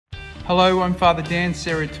Hello, I'm Father Dan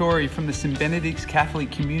Serratori from the St Benedict's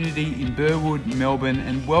Catholic Community in Burwood, Melbourne,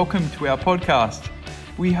 and welcome to our podcast.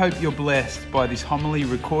 We hope you're blessed by this homily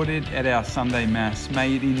recorded at our Sunday Mass.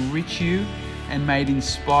 May it enrich you and may it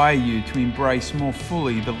inspire you to embrace more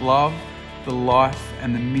fully the love, the life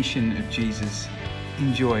and the mission of Jesus.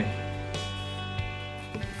 Enjoy.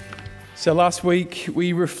 So last week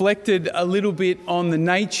we reflected a little bit on the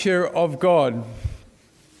nature of God,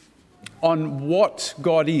 on what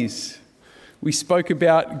God is. We spoke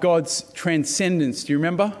about God's transcendence. Do you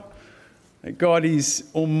remember? That God is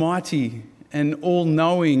almighty and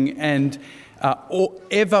all-knowing and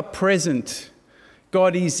ever-present.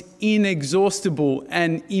 God is inexhaustible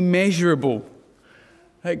and immeasurable.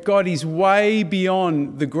 That God is way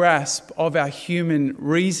beyond the grasp of our human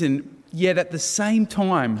reason, yet at the same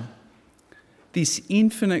time, this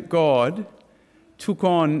infinite God took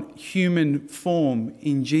on human form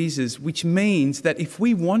in Jesus, which means that if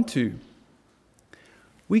we want to,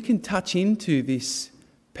 we can touch into this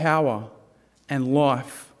power and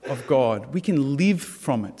life of God. We can live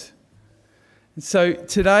from it. And so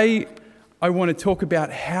today I want to talk about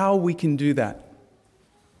how we can do that.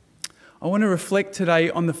 I want to reflect today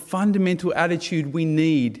on the fundamental attitude we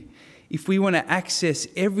need if we want to access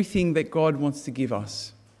everything that God wants to give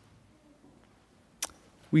us.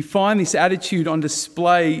 We find this attitude on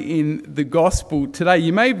display in the gospel today.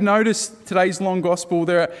 You may have noticed today's long gospel,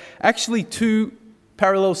 there are actually two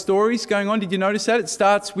parallel stories going on. Did you notice that? It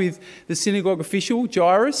starts with the synagogue official,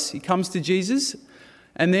 Jairus. He comes to Jesus,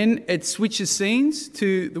 and then it switches scenes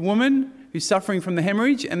to the woman who's suffering from the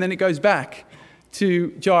hemorrhage, and then it goes back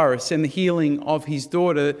to Jairus and the healing of his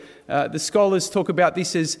daughter. The scholars talk about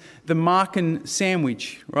this as the Markan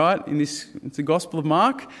sandwich, right? It's the Gospel of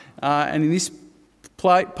Mark, and in this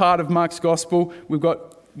part of Mark's Gospel, we've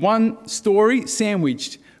got one story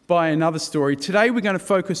sandwiched by another story. Today we're going to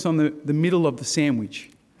focus on the middle of the sandwich,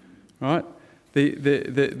 right?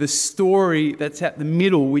 The story that's at the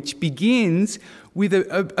middle, which begins with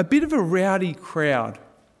a bit of a rowdy crowd.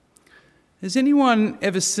 Has anyone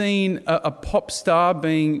ever seen a pop star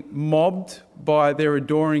being mobbed by their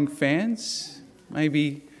adoring fans?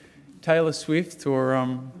 Maybe Taylor Swift or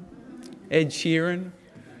Ed Sheeran?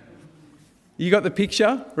 You got the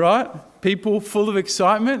picture, right? People full of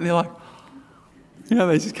excitement, and they're like,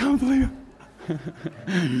 they just can't believe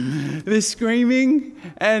it. They're screaming,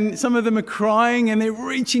 and some of them are crying, and they're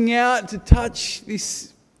reaching out to touch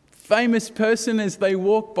this famous person as they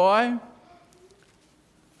walk by.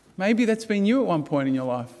 Maybe that's been you at one point in your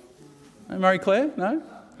life. No, Marie-Claire? No?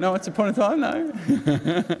 No, once upon a time? No?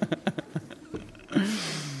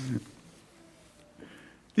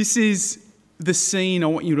 This is the scene I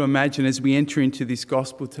want you to imagine as we enter into this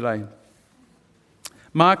gospel today.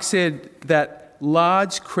 Mark said that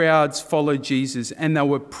large crowds followed Jesus and they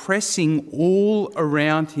were pressing all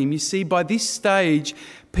around him. You see, by this stage,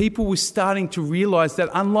 people were starting to realize that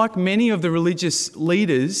unlike many of the religious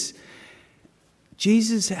leaders,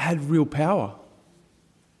 Jesus had real power.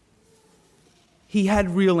 He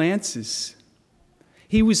had real answers.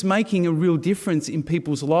 He was making a real difference in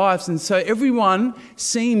people's lives, and so everyone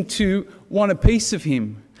seemed to want a piece of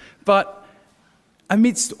him. But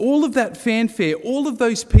amidst all of that fanfare, all of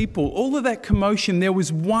those people, all of that commotion, there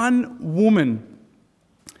was one woman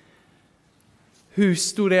who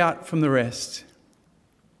stood out from the rest.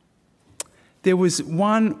 There was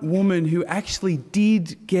one woman who actually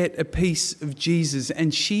did get a piece of Jesus,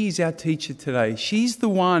 and she's our teacher today. She's the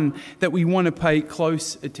one that we want to pay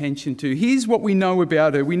close attention to. Here's what we know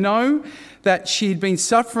about her. We know that she had been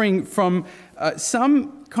suffering from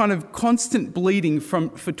some kind of constant bleeding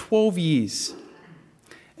for 12 years.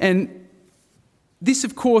 And this,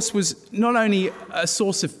 of course, was not only a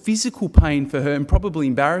source of physical pain for her and probably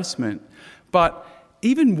embarrassment, but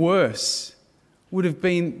even worse would have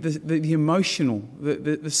been the emotional,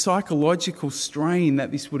 the psychological strain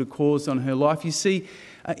that this would have caused on her life. You see,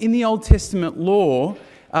 in the Old Testament law,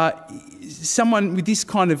 someone with this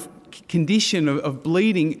kind of condition of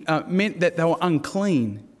bleeding meant that they were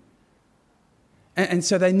unclean. And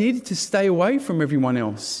so they needed to stay away from everyone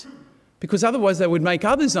else, because otherwise they would make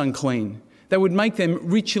others unclean. They would make them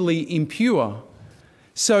ritually impure.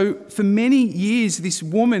 So for many years, this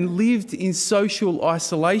woman lived in social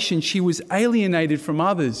isolation. She was alienated from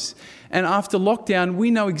others. And after lockdown,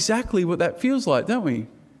 we know exactly what that feels like, don't we?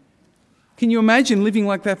 Can you imagine living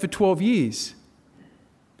like that for 12 years?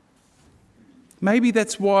 Maybe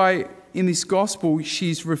that's why in this gospel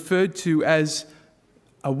she's referred to as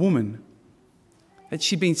a woman. That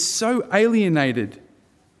she'd been so alienated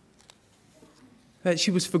that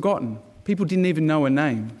she was forgotten. People didn't even know her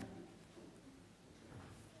name.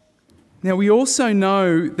 Now, we also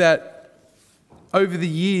know that over the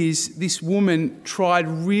years, this woman tried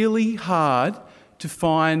really hard to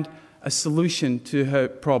find a solution to her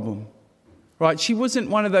problem. Right? She wasn't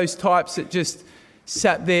one of those types that just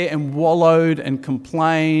sat there and wallowed and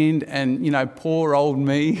complained and, poor old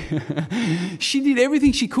me. She did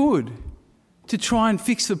everything she could to try and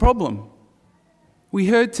fix the problem. We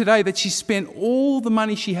heard today that she spent all the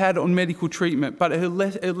money she had on medical treatment, but it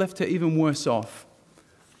left her even worse off.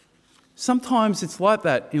 Sometimes it's like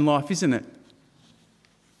that in life, isn't it?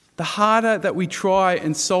 The harder that we try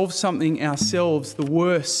and solve something ourselves, the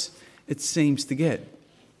worse it seems to get.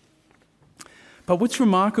 But what's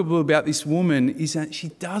remarkable about this woman is that she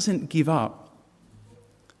doesn't give up.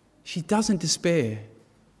 She doesn't despair.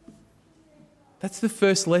 That's the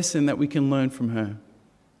first lesson that we can learn from her.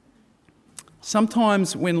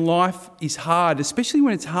 Sometimes when life is hard, especially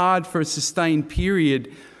when it's hard for a sustained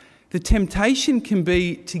period, the temptation can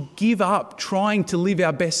be to give up trying to live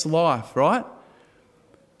our best life, right?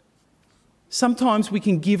 Sometimes we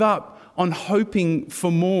can give up on hoping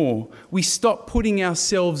for more. We stop putting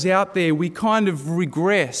ourselves out there. We kind of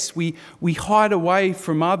regress. We hide away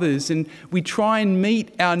from others, and we try and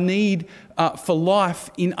meet our need for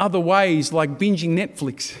life in other ways, like binging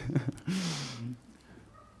Netflix.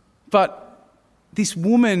 But this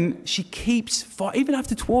woman, she keeps fighting. Even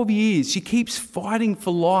after 12 years, she keeps fighting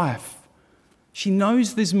for life. She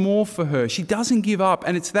knows there's more for her. She doesn't give up,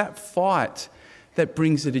 and it's that fight that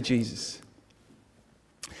brings her to Jesus.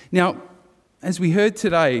 Now, as we heard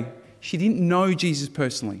today, she didn't know Jesus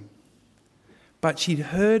personally, but she'd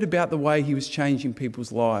heard about the way he was changing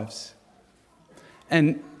people's lives.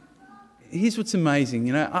 And here's what's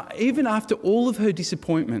amazing, even after all of her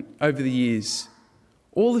disappointment over the years,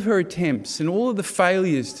 all of her attempts and all of the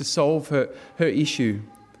failures to solve her issue,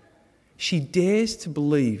 she dares to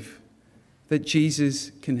believe that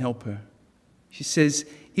Jesus can help her. She says,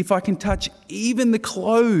 "If I can touch even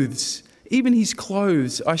his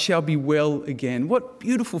clothes, I shall be well again." What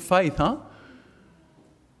beautiful faith, huh?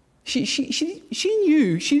 She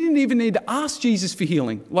knew she didn't even need to ask Jesus for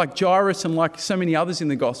healing, like Jairus and like so many others in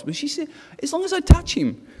the gospel. She said, as long as I touch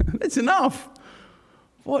him, that's enough.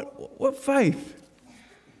 What faith?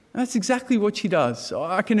 That's exactly what she does.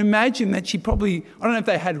 I can imagine that she probably, I don't know if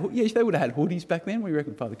they would have had hoodies back then. What do you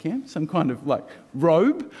reckon, Father Cam? Some kind of like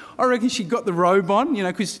robe. I reckon she got the robe on,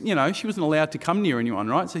 because, she wasn't allowed to come near anyone,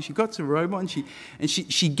 right? So she got the robe on,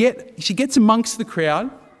 she gets amongst the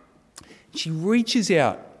crowd, she reaches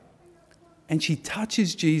out and she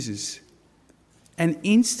touches Jesus, and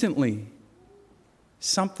instantly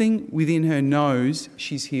something within her knows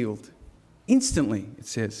she's healed. Instantly, it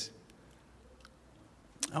says.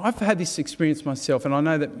 I've had this experience myself, and I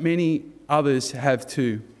know that many others have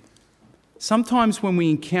too. Sometimes when we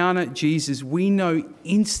encounter Jesus, we know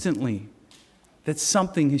instantly that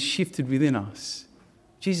something has shifted within us.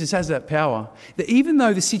 Jesus has that power. That even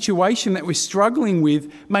though the situation that we're struggling with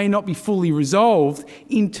may not be fully resolved,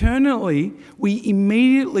 internally we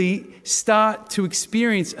immediately start to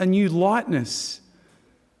experience a new lightness,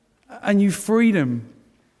 a new freedom,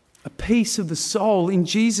 a peace of the soul. In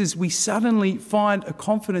Jesus, we suddenly find a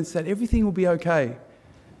confidence that everything will be okay,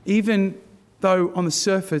 even though on the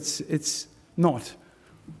surface it's not.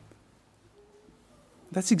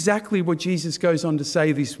 That's exactly what Jesus goes on to say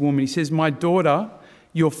to this woman. He says, "My daughter,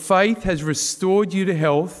 your faith has restored you to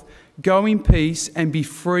health. Go in peace and be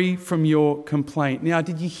free from your complaint." Now,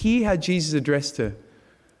 did you hear how Jesus addressed her?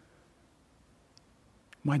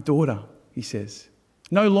 My daughter, he says.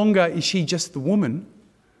 No longer is she just the woman,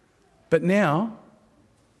 but now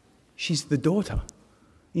she's the daughter.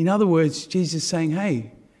 In other words, Jesus is saying,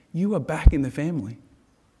 hey, you are back in the family.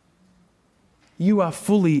 You are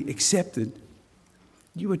fully accepted.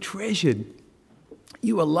 You are treasured.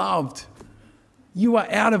 You are loved. You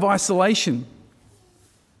are out of isolation.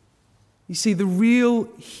 You see, the real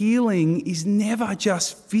healing is never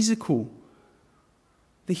just physical.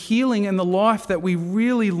 The healing and the life that we're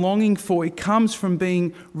really longing for, it comes from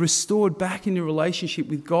being restored back into relationship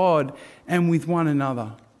with God and with one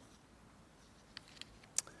another.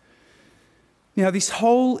 Now, this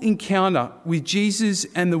whole encounter with Jesus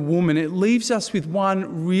and the woman, it leaves us with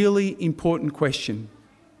one really important question.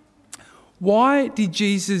 Why did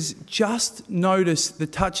Jesus just notice the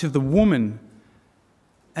touch of the woman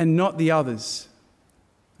and not the others?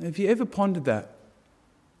 Have you ever pondered that?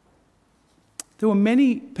 There were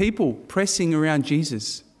many people pressing around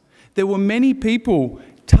Jesus. There were many people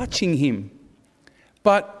touching him.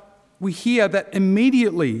 But we hear that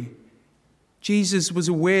immediately Jesus was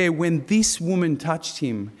aware when this woman touched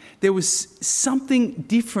him, there was something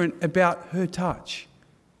different about her touch.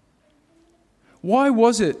 Why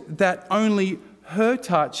was it that only her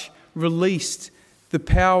touch released the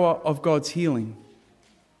power of God's healing?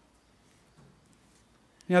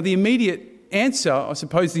 Now, the immediate answer, I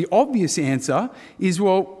suppose the obvious answer, is,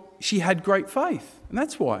 well, she had great faith, and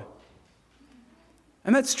that's why.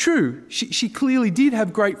 And that's true. She clearly did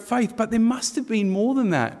have great faith, but there must have been more than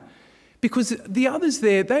that. Because the others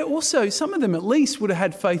there, they also, some of them at least, would have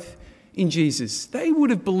had faith in Jesus. They would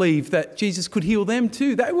have believed that Jesus could heal them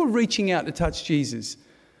too. They were reaching out to touch Jesus.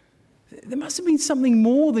 There must have been something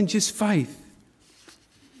more than just faith.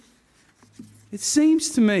 It seems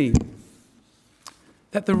to me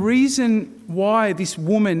that the reason why this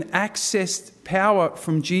woman accessed power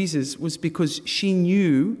from Jesus was because she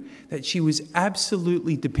knew that she was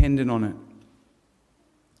absolutely dependent on it.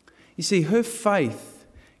 You see, her faith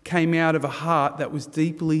came out of a heart that was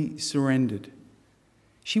deeply surrendered.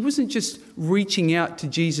 She wasn't just reaching out to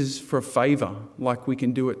Jesus for a favour like we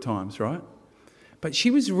can do at times, right? But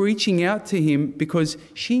she was reaching out to him because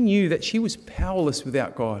she knew that she was powerless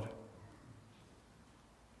without God.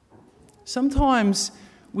 Sometimes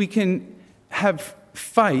we can have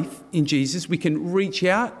faith in Jesus, we can reach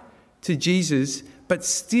out to Jesus, but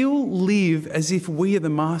still live as if we are the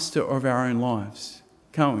master of our own lives,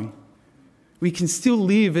 can't we? We can still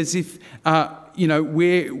live as if,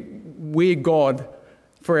 we're God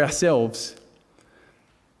for ourselves.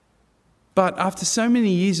 But after so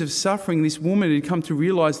many years of suffering, this woman had come to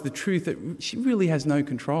realise the truth that she really has no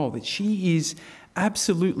control, that she is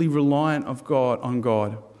absolutely reliant on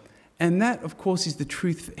God. And that, of course, is the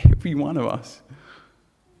truth for every one of us.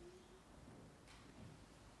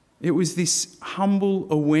 It was this humble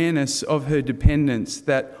awareness of her dependence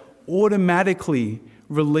that automatically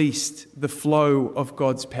released the flow of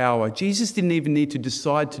God's power. Jesus didn't even need to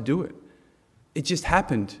decide to do it. It just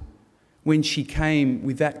happened when she came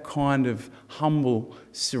with that kind of humble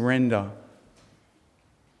surrender,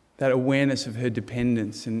 that awareness of her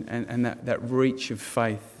dependence and that reach of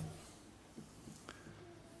faith.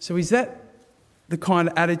 So is that the kind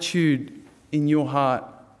of attitude in your heart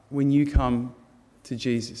when you come to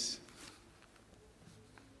Jesus?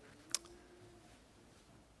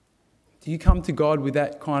 Do you come to God with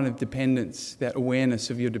that kind of dependence, that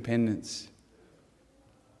awareness of your dependence?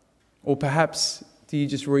 Or perhaps do you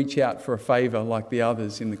just reach out for a favour like the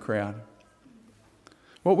others in the crowd?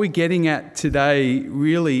 What we're getting at today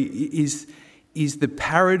really is the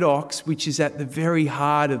paradox which is at the very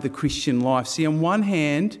heart of the Christian life. See, on one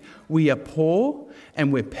hand, we are poor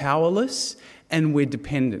and we're powerless and we're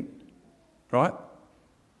dependent, right?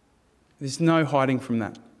 There's no hiding from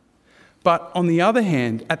that. But on the other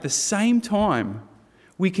hand, at the same time,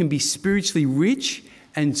 we can be spiritually rich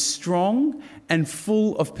and strong and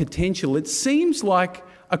full of potential. It seems like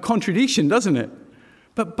a contradiction, doesn't it?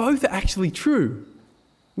 But both are actually true.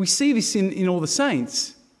 We see this in all the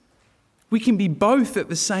saints. We can be both at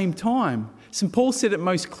the same time. St. Paul said it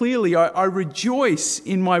most clearly, I rejoice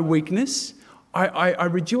in my weakness, I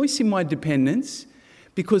rejoice in my dependence,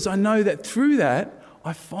 because I know that through that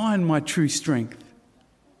I find my true strength.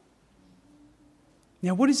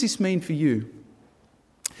 Now, what does this mean for you?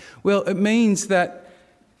 Well, it means that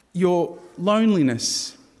your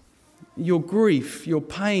loneliness, your grief, your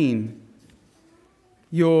pain,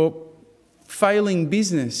 your failing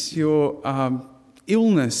business, your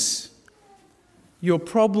illness, your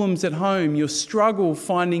problems at home, your struggle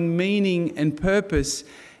finding meaning and purpose,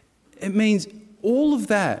 it means all of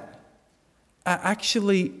that are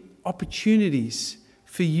actually opportunities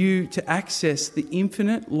for you to access the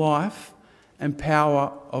infinite life and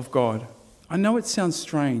power of God. I know it sounds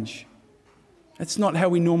strange. That's not how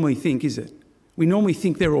we normally think, is it? We normally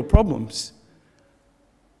think they're all problems.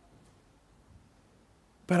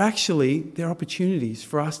 But actually, they're opportunities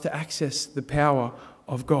for us to access the power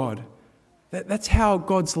of God. That's how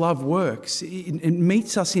God's love works. It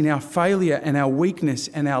meets us in our failure and our weakness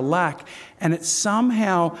and our lack, and it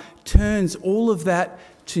somehow turns all of that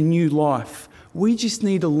to new life. We just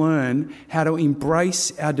need to learn how to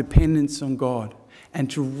embrace our dependence on God and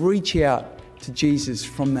to reach out to Jesus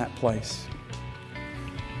from that place.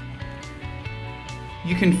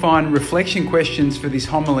 You can find reflection questions for this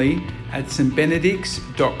homily at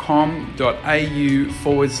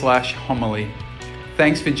stbenedicts.com.au/homily.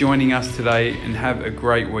 Thanks for joining us today and have a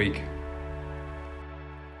great week.